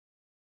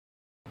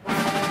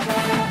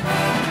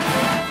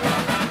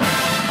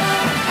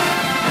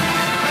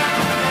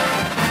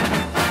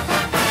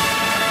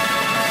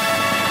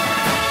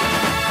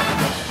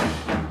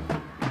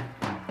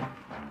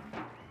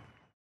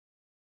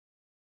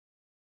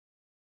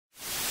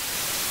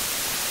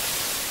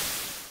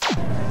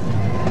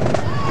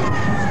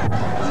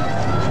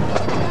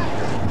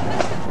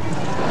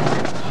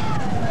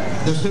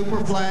The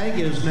Super Flag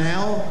is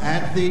now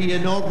at the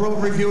inaugural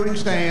reviewing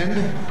stand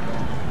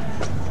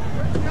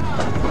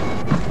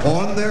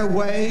on their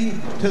way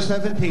to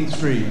 17th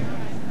Street.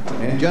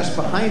 And just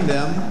behind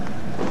them,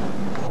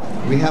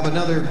 we have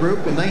another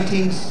group. In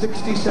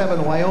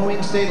 1967,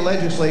 Wyoming State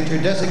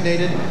Legislature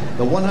designated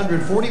the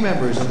 140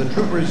 members of the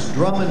Troopers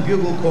Drum and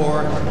Bugle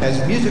Corps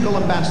as musical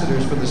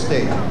ambassadors for the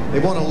state. They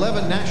won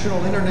 11 national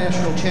and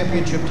international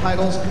championship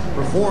titles,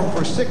 performed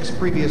for 6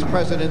 previous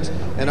presidents,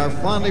 and are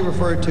fondly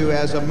referred to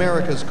as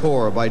America's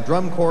Corps by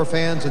drum corps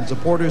fans and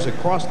supporters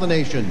across the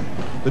nation.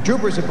 The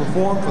Troopers have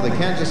performed for the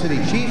Kansas City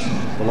Chiefs,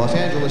 the Los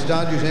Angeles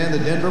Dodgers, and the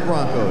Denver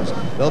Broncos.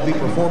 They'll be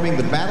performing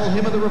the Battle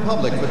Hymn of the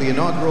Republic for the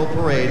inaugural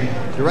parade,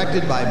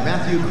 directed by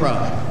Matthew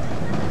Crum.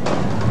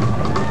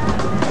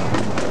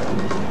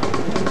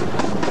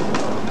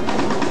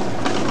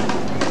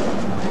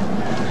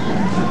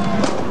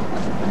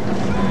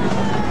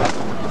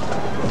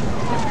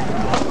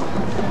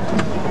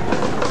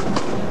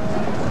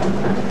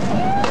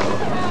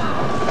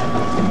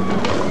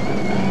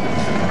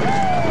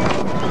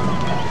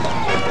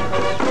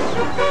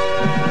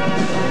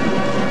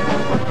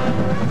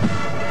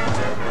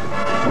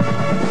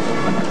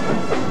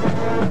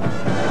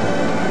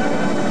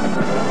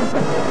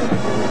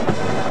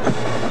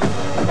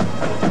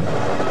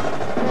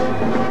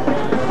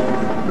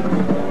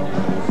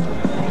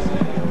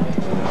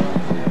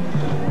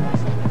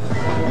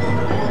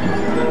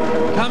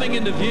 Coming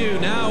into view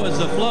now is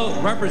the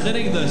float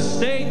representing the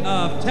state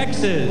of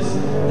Texas.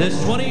 This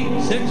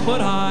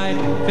 26-foot-high,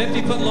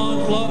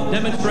 50-foot-long float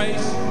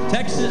demonstrates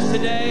Texas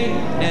today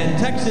and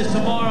Texas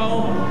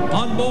tomorrow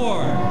on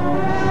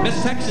board.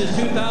 Miss Texas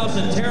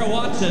 2000, Tara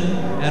Watson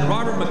and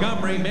Robert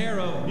Montgomery, Mayor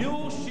of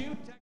Mule